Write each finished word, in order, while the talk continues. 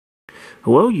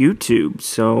Hello YouTube.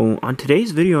 So on today's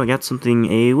video I got something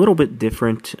a little bit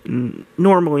different.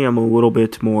 Normally I'm a little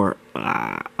bit more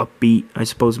upbeat, I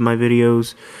suppose, in my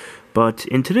videos, but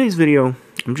in today's video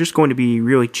I'm just going to be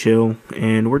really chill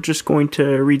and we're just going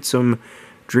to read some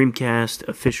Dreamcast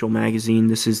official magazine.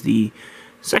 This is the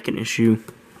second issue,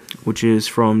 which is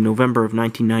from November of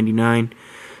 1999.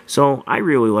 So I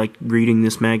really like reading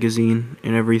this magazine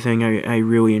and everything. I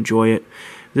really enjoy it.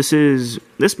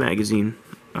 This magazine,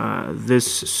 this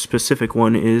specific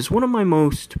one, is one of my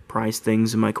most prized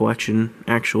things in my collection,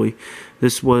 actually.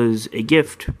 This was a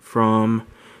gift from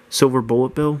Silver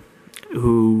Bullet Bill,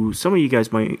 who some of you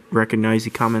guys might recognize. He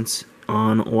comments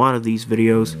on a lot of these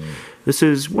videos. This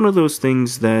is one of those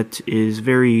things that is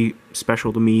very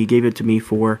special to me. He gave it to me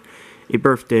for a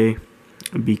birthday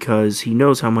because he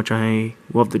knows how much I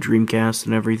love the Dreamcast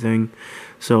and everything.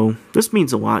 So this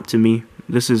means a lot to me.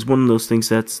 This is one of those things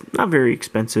that's not very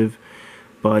expensive,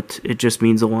 but it just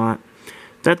means a lot.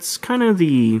 That's kind of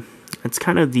the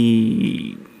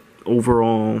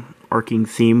overall arcing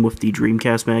theme with the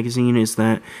Dreamcast magazine, is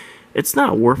that it's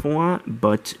not worth a lot,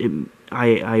 but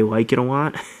I like it a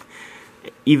lot,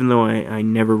 even though I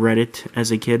never read it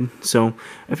as a kid. So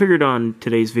I figured on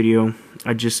today's video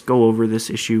I'd just go over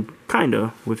this issue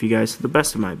kinda with you guys to the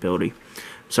best of my ability.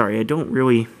 Sorry, I don't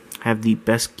really have the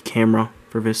best camera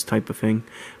for this type of thing,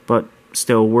 but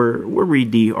still, we'll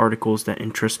read the articles that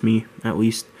interest me, at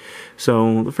least.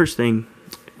 So the first thing,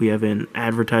 we have an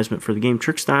advertisement for the game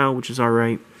Trickstyle, which is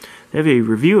alright. They have a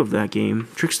review of that game.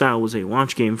 Trickstyle was a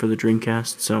launch game for the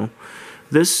Dreamcast, so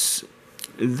this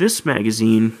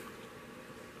magazine,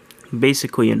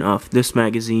 basically enough, this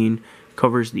magazine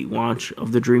covers the launch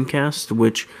of the Dreamcast,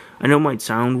 which I know might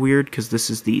sound weird because this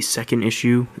is the second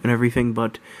issue and everything,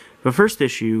 but the first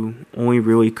issue only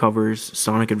really covers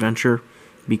Sonic Adventure,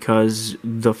 because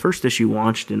the first issue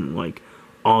launched in like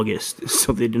August,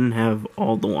 so they didn't have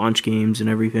all the launch games and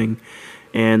everything,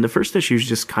 and the first issue is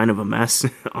just kind of a mess,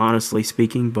 honestly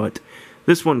speaking, but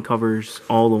this one covers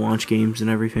all the launch games and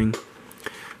everything.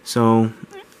 So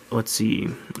let's see,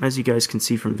 as you guys can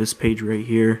see from this page right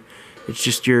here, it's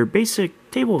just your basic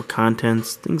table of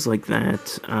contents, things like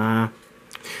that.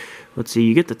 Let's see,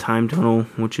 you get the time tunnel,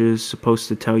 which is supposed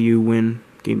to tell you when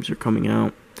games are coming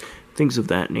out, things of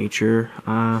that nature.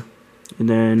 And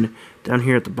then down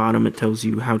here at the bottom it tells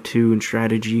you how-to and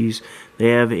strategies. They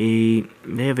have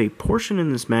a portion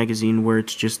in this magazine where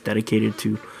it's just dedicated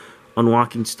to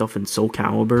unlocking stuff in Soul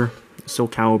Calibur. Soul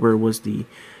Calibur was the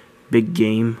big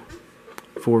game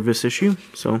for this issue,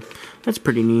 so that's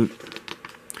pretty neat.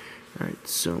 Alright,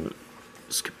 so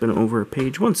skipping over a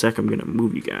page. One sec, I'm going to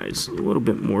move you guys a little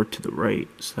bit more to the right,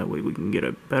 so that way we can get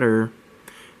a better,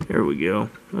 there we go,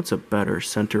 that's a better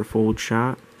centerfold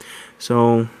shot.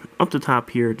 So up the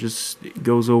top here, it just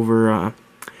goes over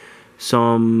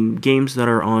some games that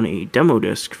are on a demo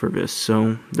disc for this.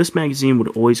 So this magazine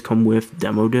would always come with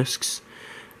demo discs,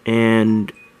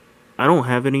 and I don't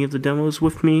have any of the demos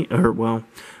with me, or well,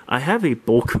 I have a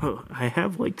bulk, I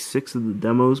have like 6 of the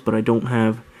demos, but I don't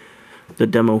have the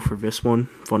demo for this one,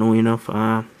 funnily enough.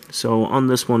 So on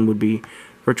this one would be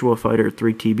Virtua Fighter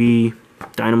 3TB,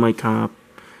 Dynamite Cop,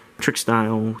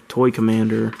 Trickstyle, Toy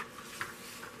Commander.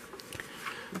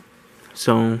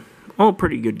 So all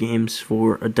pretty good games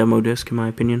for a demo disc, in my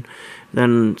opinion.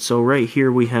 Then, so right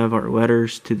here we have our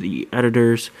letters to the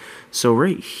editors. So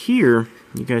right here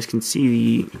you guys can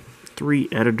see the 3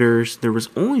 editors. There was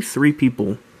only 3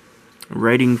 people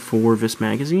writing for this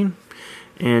magazine,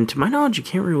 and to my knowledge you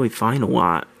can't really find a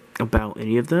lot about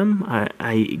any of them.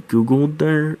 I googled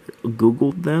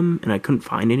them and I couldn't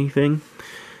find anything,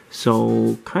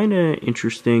 so kinda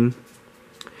interesting.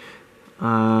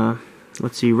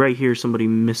 Let's see, right here somebody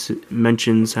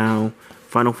mentions how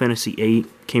Final Fantasy VIII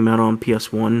came out on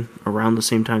PS1 around the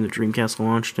same time the Dreamcast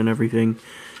launched and everything,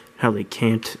 how they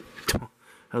can't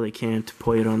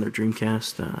play it on their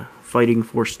Dreamcast. Fighting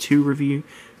Force 2 review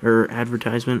or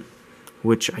advertisement,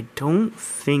 which I don't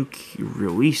think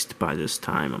released by this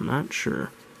time, I'm not sure.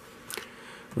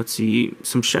 Let's see,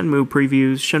 some Shenmue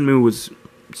previews. Shenmue was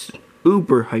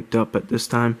uber hyped up at this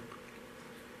time,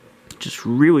 just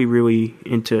really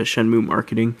into Shenmue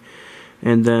marketing.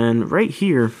 And then right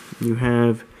here you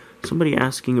have somebody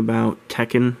asking about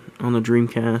Tekken on the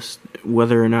Dreamcast,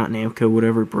 whether or not Namco would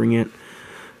ever bring it.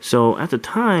 So at the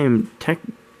time,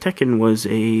 Tekken was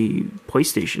a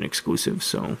PlayStation exclusive,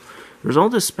 so there's all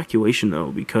this speculation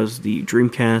though, because the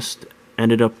Dreamcast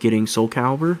ended up getting Soul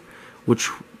Calibur,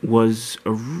 which was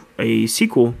a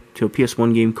sequel to a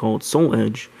PS1 game called Soul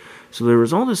Edge. So there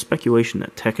was all this speculation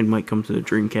that Tekken might come to the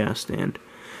Dreamcast, and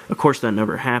of course that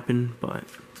never happened, but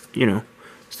you know,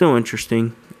 still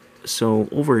interesting. So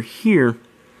over here,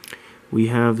 we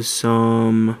have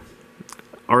some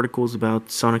articles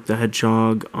about Sonic the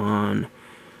Hedgehog on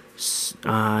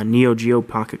Neo Geo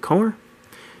Pocket Color,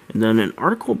 and then an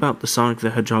article about the Sonic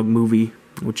the Hedgehog movie,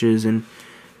 which is an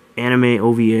anime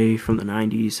OVA from the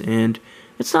 90s, and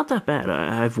it's not that bad.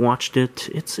 I've watched it.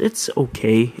 It's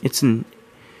okay. It's an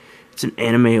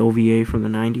anime OVA from the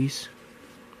 90s.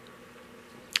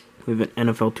 We have an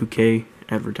NFL 2K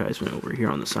advertisement over here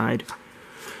on the side.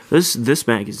 This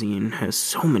magazine has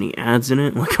so many ads in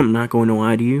it, like I'm not going to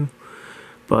lie to you.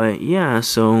 But yeah,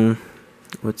 so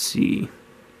let's see.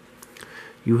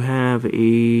 You have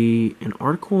an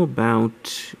article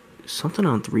about something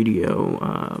on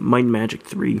 3DO, Might and Magic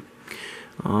 3.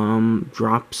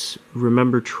 Drops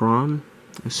Remember Tron.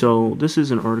 So this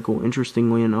is an article,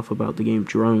 interestingly enough, about the game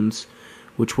Drones,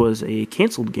 which was a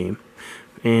canceled game,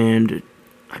 and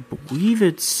I believe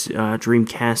it's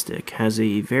Dreamcastic has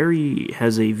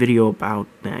a video about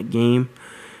that game,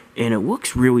 and it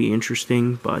looks really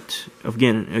interesting. But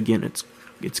again,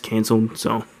 it's canceled,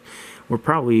 so that'll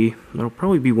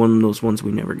probably be one of those ones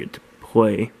we never get to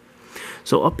play.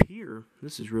 So up here,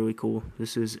 this is really cool.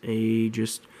 This is a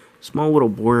just small little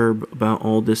blurb about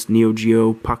all this Neo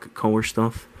Geo Pocket Color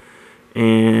stuff,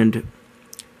 and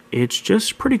it's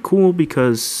just pretty cool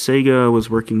because Sega was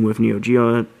working with Neo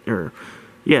Geo,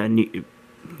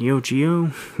 Neo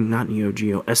Geo, not Neo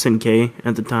Geo, SNK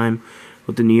at the time,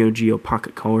 with the Neo Geo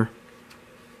Pocket Color.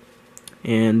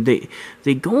 And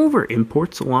they go over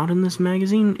imports a lot in this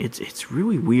magazine. It's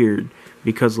really weird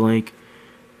because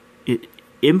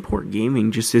import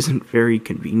gaming just isn't very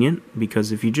convenient,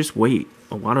 because if you just wait,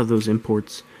 a lot of those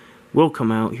imports will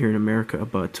come out here in America.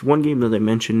 But one game that they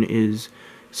mention is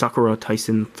Sakura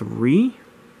Tyson 3,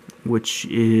 which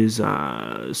is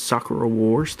Sakura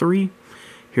Wars 3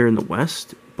 here in the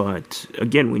West. But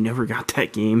again, we never got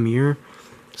that game here.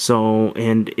 So,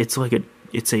 and it's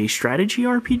a strategy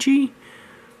RPG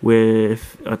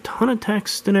with a ton of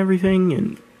text and everything,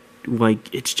 and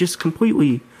it's just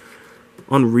completely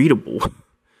unreadable.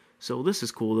 So this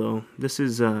is cool though. This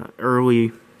is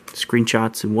early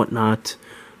screenshots and whatnot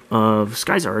of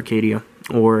Skies Arcadia,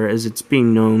 or as it's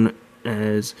being known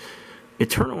as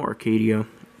Eternal Arcadia,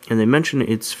 and they mention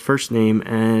its first name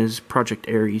as Project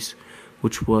Ares,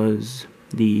 which was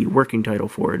the working title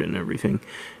for it and everything.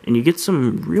 And you get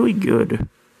some really good,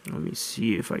 let me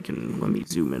see if let me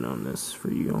zoom in on this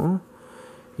for you all.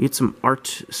 You get some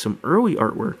early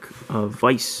artwork of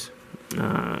Vice,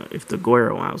 if the glare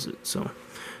allows it. So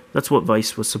that's what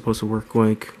Vice was supposed to work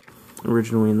like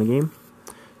originally in the game.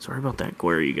 Sorry about that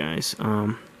glare, you guys.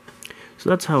 So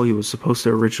that's how he was supposed to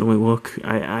originally look.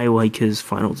 I like his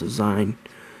final design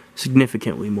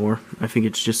significantly more. I think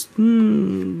it's just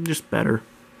better.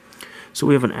 So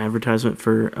we have an advertisement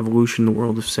for Evolution: The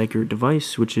World of Sacred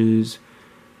Device, which is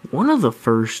one of the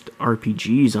first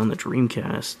RPGs on the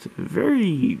Dreamcast.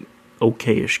 Very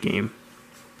okayish game.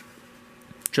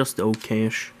 Just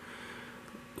okayish.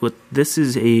 But this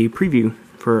is a preview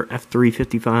for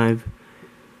F355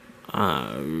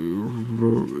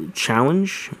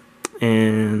 Challenge,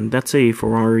 and that's a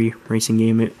Ferrari racing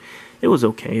game. It was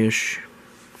okayish.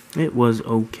 It was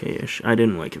okayish. I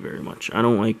didn't like it very much. I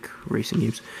don't like racing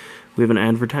games. We have an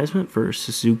advertisement for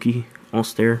Suzuki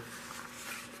All-Star.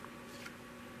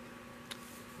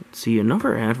 Let's see,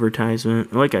 another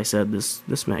advertisement. Like I said,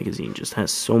 this magazine just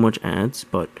has so much ads,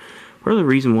 but part of the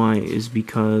reason why is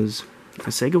because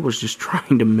Sega was just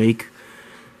trying to make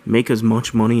as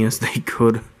much money as they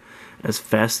could, as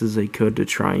fast as they could, to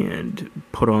try and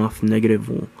put off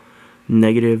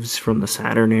negatives from the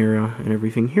Saturn era and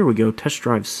everything. Here we go, Test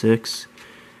Drive 6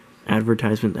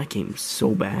 advertisement. That game's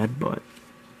so bad, but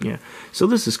yeah. So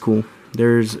this is cool.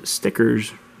 There's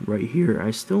stickers right here. I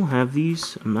still have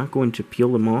these. I'm not going to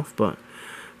peel them off, but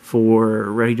for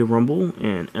Ready to Rumble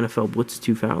and NFL Blitz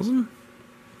 2000.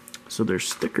 So there's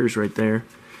stickers right there.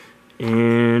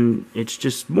 And it's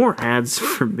just more ads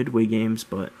for Midway games,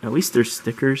 but at least there's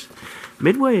stickers.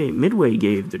 Midway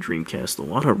gave the Dreamcast a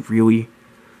lot of really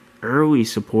early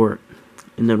support.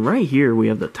 And then right here we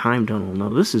have the time tunnel. Now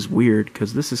this is weird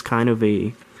because this is kind of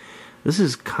a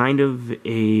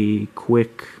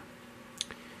quick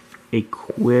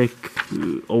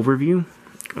overview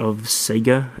of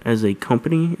Sega as a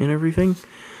company and everything.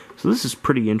 So this is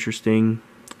pretty interesting.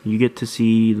 You get to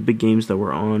see the big games that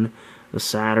were on the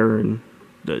Saturn,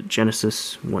 the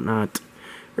Genesis, whatnot.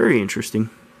 Very interesting.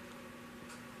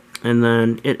 And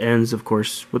then it ends, of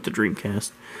course, with the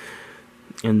Dreamcast.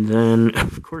 And then,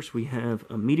 of course, we have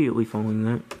immediately following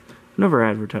that another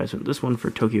advertisement. This one for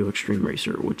Tokyo Extreme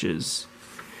Racer, which is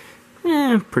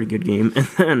pretty good game. And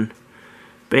then,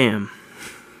 bam.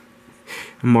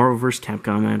 Marvel vs.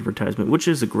 Capcom advertisement, which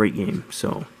is a great game.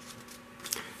 So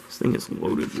this thing is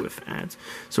loaded with ads.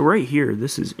 So right here,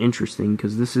 this is interesting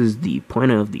because this is the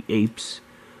Planet of the Apes,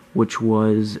 which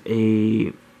was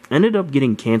ended up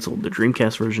getting canceled. The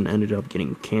Dreamcast version ended up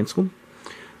getting canceled,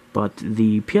 but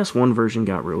the PS1 version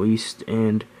got released,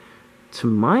 and to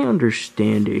my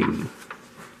understanding,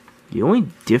 the only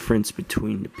difference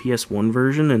between the PS1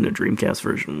 version and the Dreamcast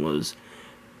version was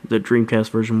the Dreamcast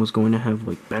version was going to have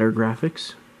like better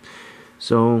graphics.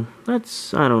 So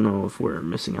that's, I don't know if we're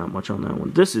missing out much on that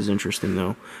one. This is interesting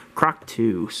though. Croc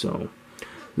 2. So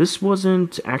this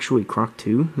wasn't actually Croc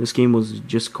 2. This game was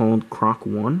just called Croc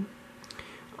 1.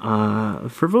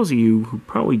 For those of you who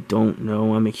probably don't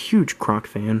know, I'm a huge Croc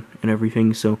fan and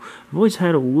everything, so I've always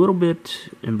had a little bit,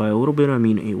 and by a little bit I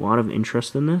mean a lot of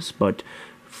interest in this, but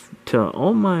to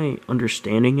all my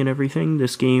understanding and everything,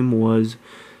 this game was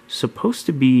supposed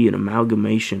to be an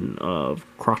amalgamation of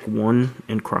Croc 1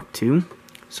 and Croc 2.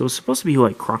 So it's supposed to be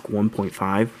like Croc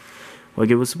 1.5. Like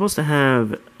it was supposed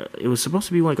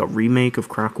to be like a remake of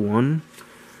Croc 1,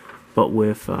 but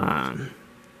with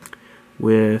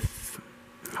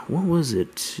what was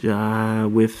it?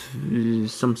 With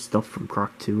some stuff from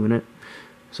Croc 2 in it.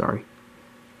 Sorry.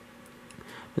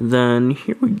 And then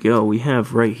here we go. We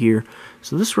have right here.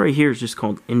 So this right here is just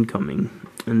called Incoming.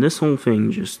 And this whole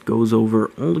thing just goes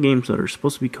over all the games that are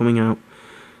supposed to be coming out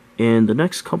in the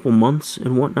next couple months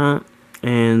and whatnot.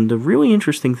 And the really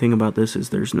interesting thing about this is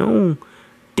there's no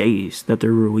days that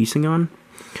they're releasing on.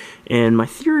 And my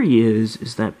theory is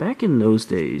that back in those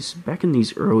days, back in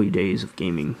these early days of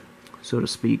gaming, so to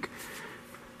speak,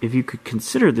 if you could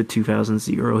consider the 2000s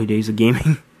the early days of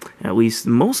gaming, at least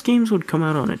most games would come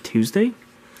out on a Tuesday.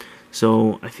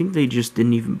 So I think they just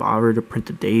didn't even bother to print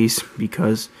the days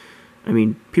because, I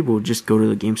mean, people would just go to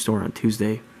the game store on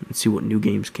Tuesday and see what new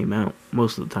games came out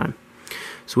most of the time.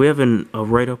 So we have a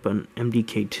write-up on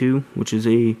MDK2, which is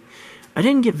I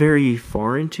didn't get very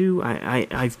far into.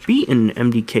 I've beaten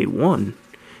MDK1.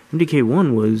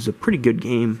 MDK1 was a pretty good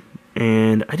game,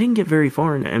 and I didn't get very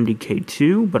far into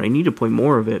MDK2, but I need to play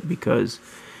more of it because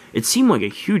it seemed like a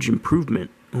huge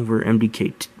improvement over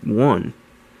MDK1.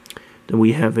 Then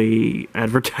we have a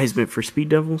advertisement for Speed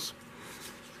Devils.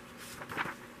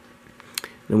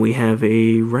 Then we have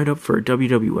a write-up for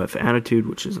WWF Attitude,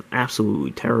 which is an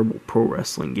absolutely terrible pro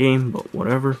wrestling game, but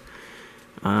whatever.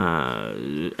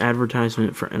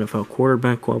 Advertisement for NFL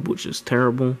Quarterback Club, which is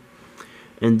terrible.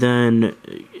 And then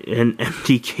an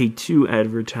MDK2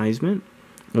 advertisement,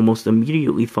 almost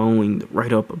immediately following the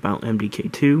write-up about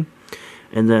MDK2.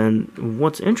 And then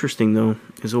what's interesting, though,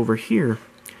 is over here,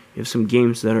 you have some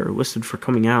games that are listed for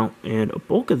coming out, and a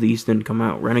bulk of these didn't come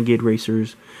out. Renegade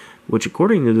Racers, which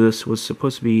according to this was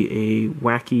supposed to be a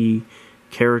wacky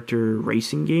character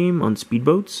racing game on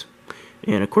speedboats.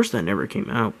 And of course that never came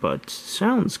out, but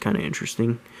sounds kind of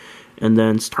interesting. And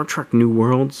then Star Trek New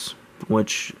Worlds,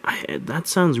 which that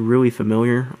sounds really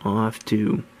familiar. I'll have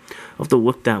to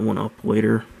look that one up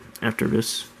later after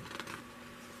this.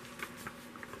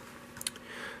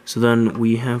 So then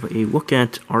we have a look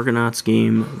at Argonauts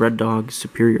game, Red Dog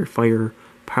Superior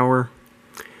Firepower,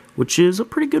 which is a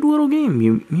pretty good little game.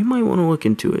 You might want to look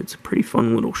into it. It's a pretty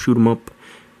fun little shoot 'em up,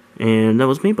 and that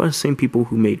was made by the same people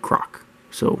who made Croc,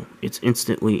 so it's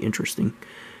instantly interesting.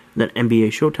 Then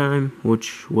NBA Showtime,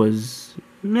 which was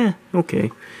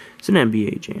okay. It's an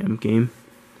NBA Jam game.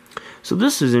 So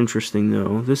this is interesting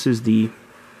though. This is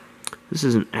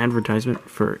an advertisement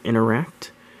for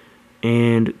Interact.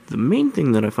 And the main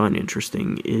thing that I find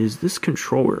interesting is this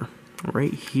controller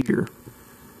right here.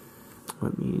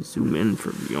 Let me zoom in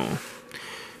for y'all.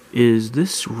 Is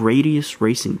this Radius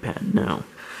racing pad. Now,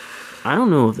 I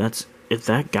don't know if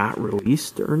that got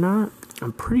released or not.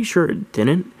 I'm pretty sure it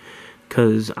didn't,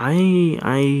 because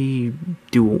I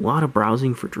do a lot of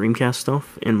browsing for Dreamcast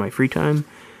stuff in my free time,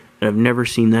 and I've never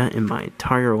seen that in my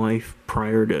entire life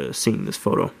prior to seeing this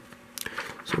photo.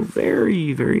 So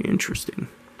very, very interesting.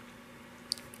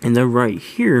 And then right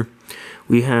here,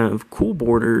 we have Cool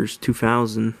Borders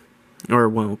 2000,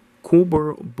 Cool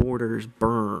Borders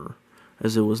Burr,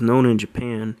 as it was known in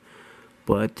Japan,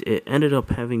 but it ended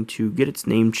up having to get its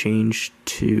name changed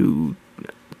to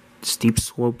Steep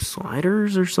Slope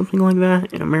Sliders or something like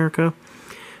that in America.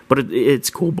 But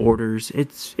it's Cool Borders.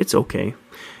 It's okay.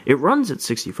 It runs at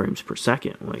 60 frames per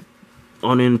second, like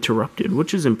uninterrupted,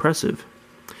 which is impressive.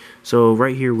 So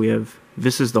right here we have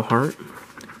This Is the Heart.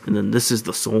 And then This Is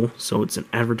the Soul, so it's an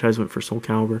advertisement for Soul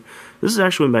Calibur. This is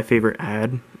actually my favorite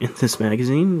ad in this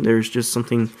magazine. There's just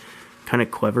something kind of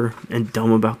clever and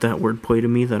dumb about that wordplay to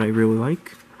me that I really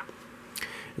like.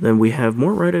 And then we have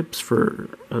more write-ups for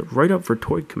write-up for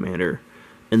Toy Commander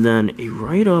And then a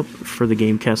write-up for the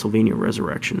game Castlevania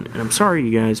Resurrection. And I'm sorry,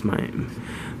 you guys,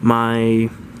 my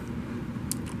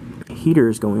heater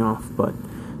is going off, but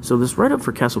so this write-up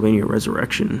for Castlevania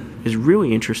Resurrection is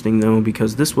really interesting, though,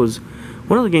 because this was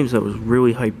one of the games that was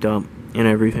really hyped up and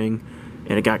everything,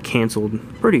 and it got canceled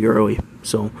pretty early.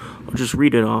 So I'll just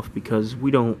read it off because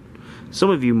some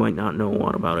of you might not know a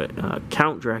lot about it.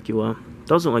 Count Dracula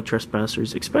doesn't like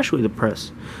trespassers, especially the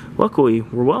press. Luckily,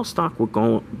 we're well stocked with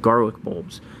garlic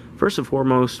bulbs. First and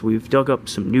foremost, we've dug up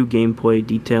some new gameplay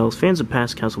details. Fans of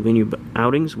past Castlevania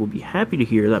outings will be happy to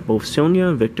hear that both Sonia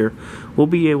and Victor will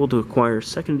be able to acquire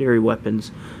secondary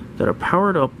weapons that are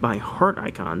powered up by heart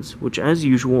icons, which as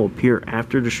usual appear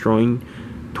after destroying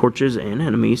torches and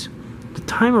enemies. The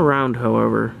time around,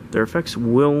 however, their effects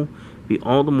will be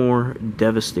all the more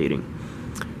devastating.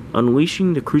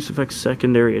 Unleashing the Crucifix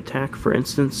secondary attack, for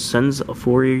instance, sends a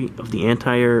flurry of the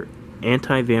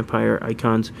anti-vampire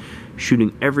icons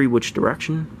shooting every which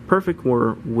direction, perfect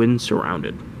were when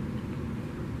surrounded.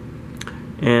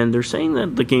 And they're saying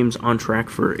that the game's on track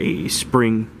for a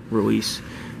spring release.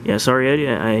 Yeah, sorry,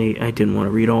 I didn't want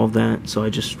to read all of that, so I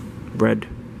just read,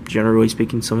 generally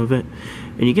speaking, some of it.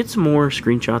 And you get some more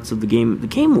screenshots of the game. The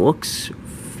game looks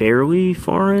fairly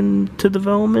far into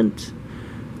development.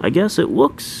 I guess it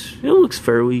looks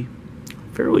fairly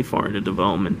far into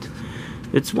development.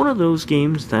 It's one of those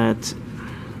games that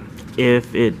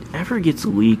if it ever gets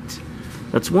leaked,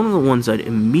 that's one of the ones I'd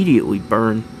immediately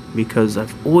burn because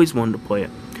I've always wanted to play it.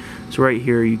 So right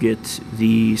here you get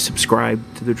the subscribe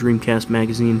to the Dreamcast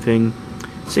Magazine thing,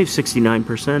 save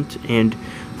 69%, and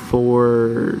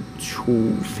for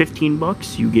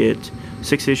 $15 you get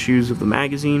 6 issues of the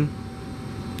magazine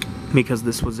because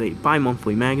this was a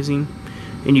bi-monthly magazine.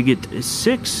 And you get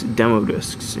 6 demo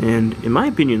discs, and in my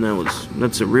opinion,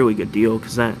 that's a really good deal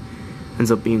because that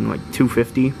ends up being like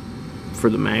 $250 for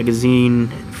the magazine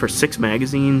for 6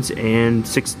 magazines and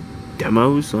 6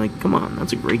 demos. Like, come on,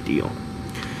 that's a great deal.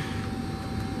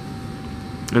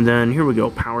 And then here we go,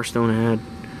 Power Stone ad,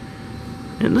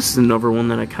 and this is another one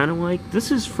that I kind of like. This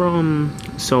is from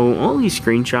all these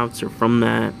screenshots are from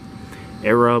that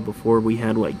era before we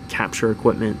had like capture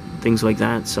equipment, things like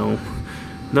that. So.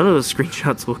 None of the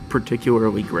screenshots look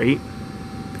particularly great.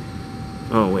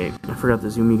 Oh wait, I forgot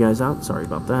to zoom you guys out. Sorry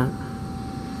about that.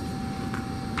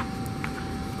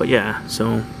 But yeah,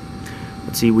 so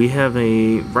let's see. We have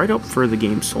a write-up for the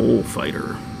game Soul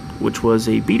Fighter, which was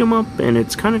a beat-em-up, and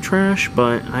it's kind of trash,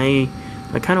 but I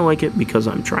kind of like it because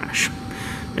I'm trash.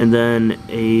 And then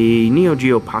a Neo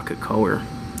Geo Pocket Color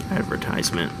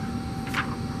advertisement.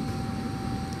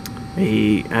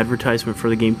 A advertisement for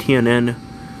the game TNN.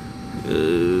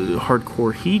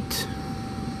 Hardcore Heat,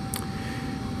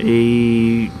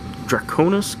 a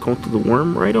Draconis Cult of the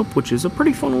Worm write-up, which is a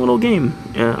pretty fun little game.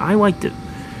 I liked it.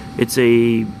 It's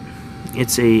a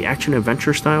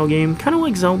action-adventure style game, kind of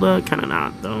like Zelda, kind of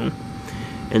not, though.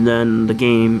 And then the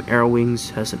game Arrow Wings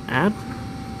has an ad.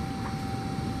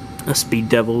 A Speed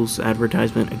Devils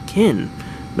advertisement again.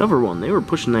 Another one. They were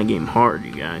pushing that game hard,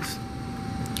 you guys.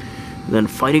 And then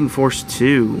Fighting Force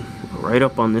 2. Right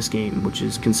up on this game, which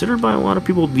is considered by a lot of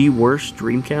people the worst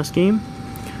Dreamcast game.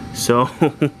 So,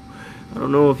 I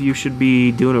don't know if you should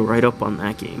be doing a write-up on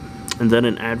that game. And then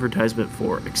an advertisement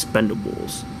for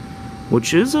Expendables,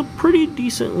 which is a pretty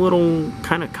decent little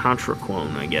kind of Contra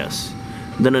clone, I guess.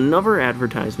 And then another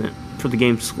advertisement for the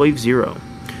game Slave Zero.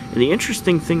 And the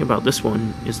interesting thing about this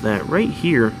one is that right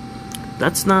here,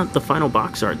 that's not the final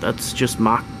box art. That's just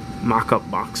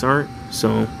mock-up box art.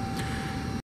 So